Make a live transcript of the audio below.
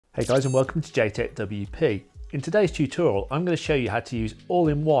Hey guys, and welcome to JTech WP. In today's tutorial I'm going to show you how to use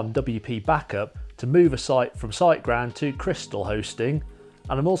all-in-one WP backup to move a site from SiteGround to Krystal hosting,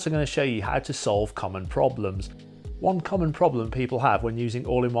 and I'm also going to show you how to solve common problems. One common problem people have when using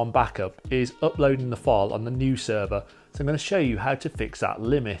all-in-one backup is uploading the file on the new server, so I'm going to show you how to fix that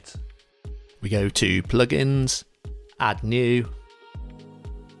limit. We go to Plugins, Add New,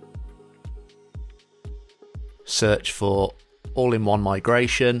 search for all-in-one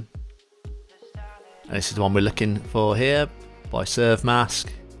migration, and this is the one we're looking for here by ServMask.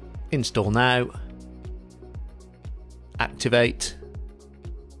 Install now, activate,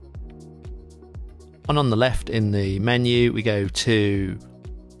 and on the left in the menu we go to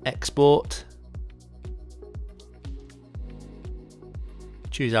export,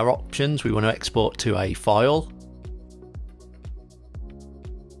 choose our options. We want to export to a file,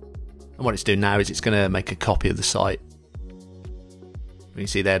 and what it's doing now is it's going to make a copy of the site. You can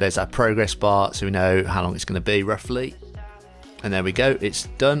see there's our progress bar, so we know how long it's going to be roughly. And there we go, it's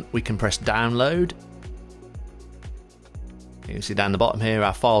done. We can press download. You can see down the bottom here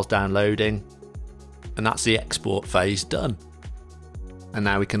our file's downloading, and that's the export phase done. And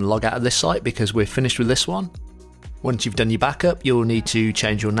now we can log out of this site because we're finished with this one. Once you've done your backup, you'll need to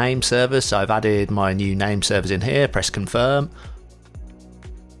change your name servers. So I've added my new name servers in here, press confirm.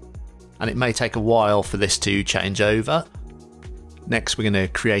 And it may take a while for this to change over. Next, we're going to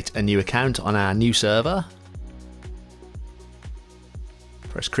create a new account on our new server.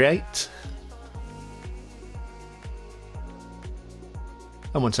 Press create.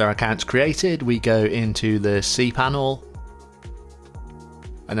 And once our account's created, we go into the Cpanel.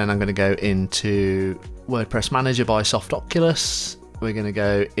 And then I'm going to go into WordPress Manager by Soft Oculus. We're going to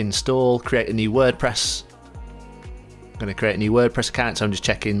go install, create a new WordPress. I'm going to create a new WordPress account, so I'm just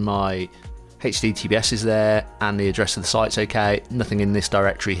checking my HTTPS is there and the address of the site's okay. Nothing in this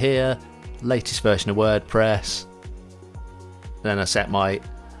directory here. Latest version of WordPress. Then I set my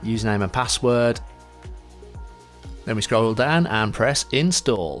username and password. Then we scroll down and press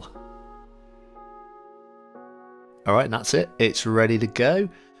install. Alright, and that's it. It's ready to go.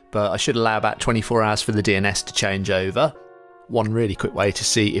 But I should allow about 24 hours for the DNS to change over. One really quick way to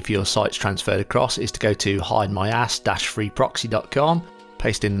see if your site's transferred across is to go to hidemyass-freeproxy.com.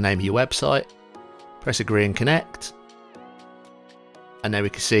 Paste in the name of your website, press agree and connect, and there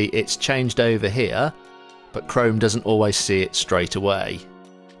we can see it's changed over here, but Chrome doesn't always see it straight away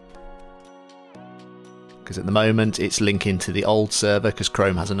because at the moment it's linking to the old server because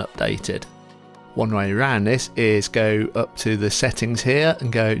Chrome hasn't updated. One way around this is go up to the settings here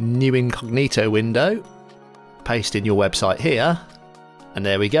and go new incognito window, paste in your website here, and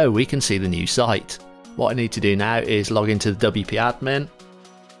there we go, we can see the new site. What I need to do now is log into the WP admin.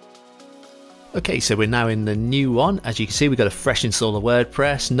 Okay, so we're now in the new one. As you can see, we've got a fresh install of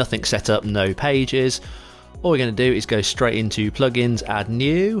WordPress, nothing set up, no pages. All we're going to do is go straight into Plugins, Add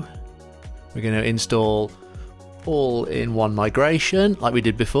New. We're going to install all-in-one migration like we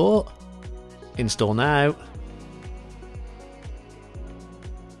did before. Install now.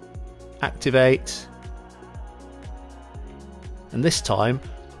 Activate. And this time,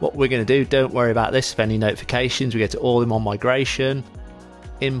 what we're going to do, don't worry about this, if any notifications, we go to all-in-one migration,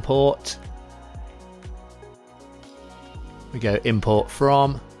 import. We go import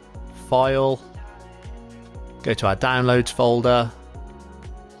from, file, go to our downloads folder,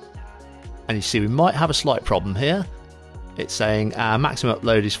 and you see we might have a slight problem here. It's saying our maximum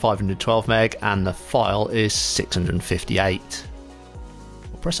upload is 512 meg and the file is 658.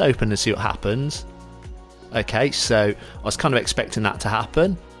 We'll press open and see what happens. Okay, so I was kind of expecting that to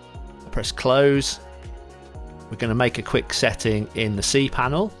happen. I press close. We're going to make a quick setting in the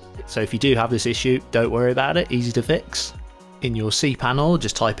Cpanel. So if you do have this issue, don't worry about it, easy to fix. In your Cpanel,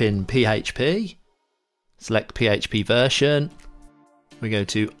 just type in PHP, select PHP version, we go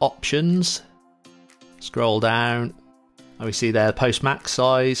to options, scroll down, and we see there post max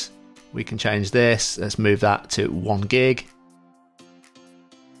size. We can change this, let's move that to 1 gig.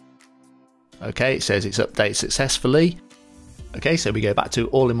 Okay, it says it's updated successfully. Okay, so we go back to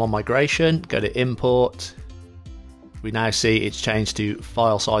all-in-one migration, go to import. We now see it's changed to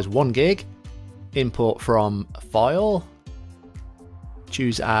file size 1 gig. Import from file.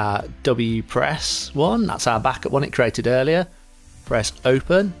 Choose our WordPress one, that's our backup one it created earlier. Press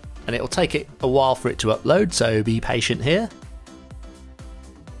open, and it'll take it a while for it to upload, so be patient here.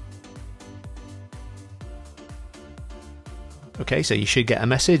 Okay, so you should get a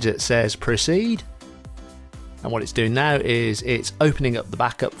message that says proceed. And what it's doing now is it's opening up the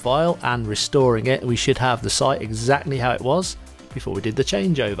backup file and restoring it. We should have the site exactly how it was before we did the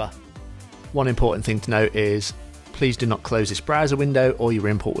changeover. One important thing to note is Please do not close this browser window or your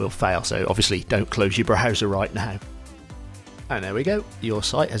import will fail, so obviously don't close your browser right now. And there we go, your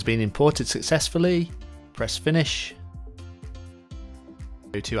site has been imported successfully. Press finish.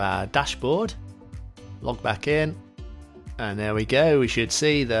 Go to our dashboard, log back in, and there we go. We should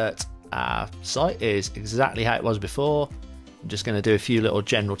see that our site is exactly how it was before. I'm just going to do a few little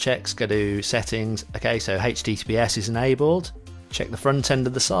general checks. Go to settings. Okay, so HTTPS is enabled. Check the front end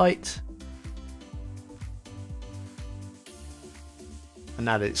of the site. And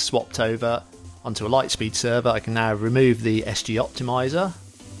now that it's swapped over onto a LiteSpeed server, I can now remove the SG optimizer,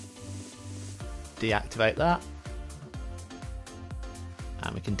 deactivate that,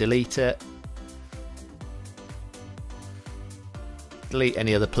 and we can delete it. Delete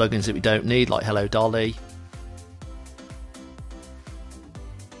any other plugins that we don't need, like Hello Dolly.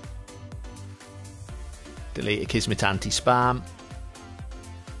 Delete Akismet anti-spam. So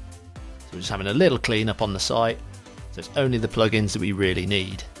we're just having a little cleanup on the site. So it's only the plugins that we really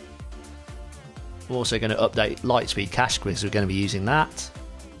need. We're also going to update LiteSpeed Cache because we're going to be using that.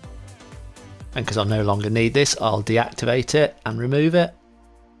 And because I no longer need this, I'll deactivate it and remove it.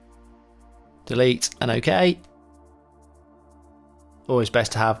 Delete and OK. Always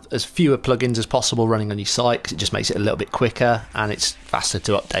best to have as fewer plugins as possible running on your site because it just makes it a little bit quicker and it's faster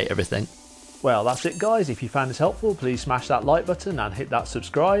to update everything. Well, that's it guys. If you found this helpful, please smash that like button and hit that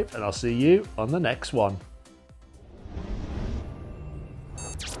subscribe, and I'll see you on the next one.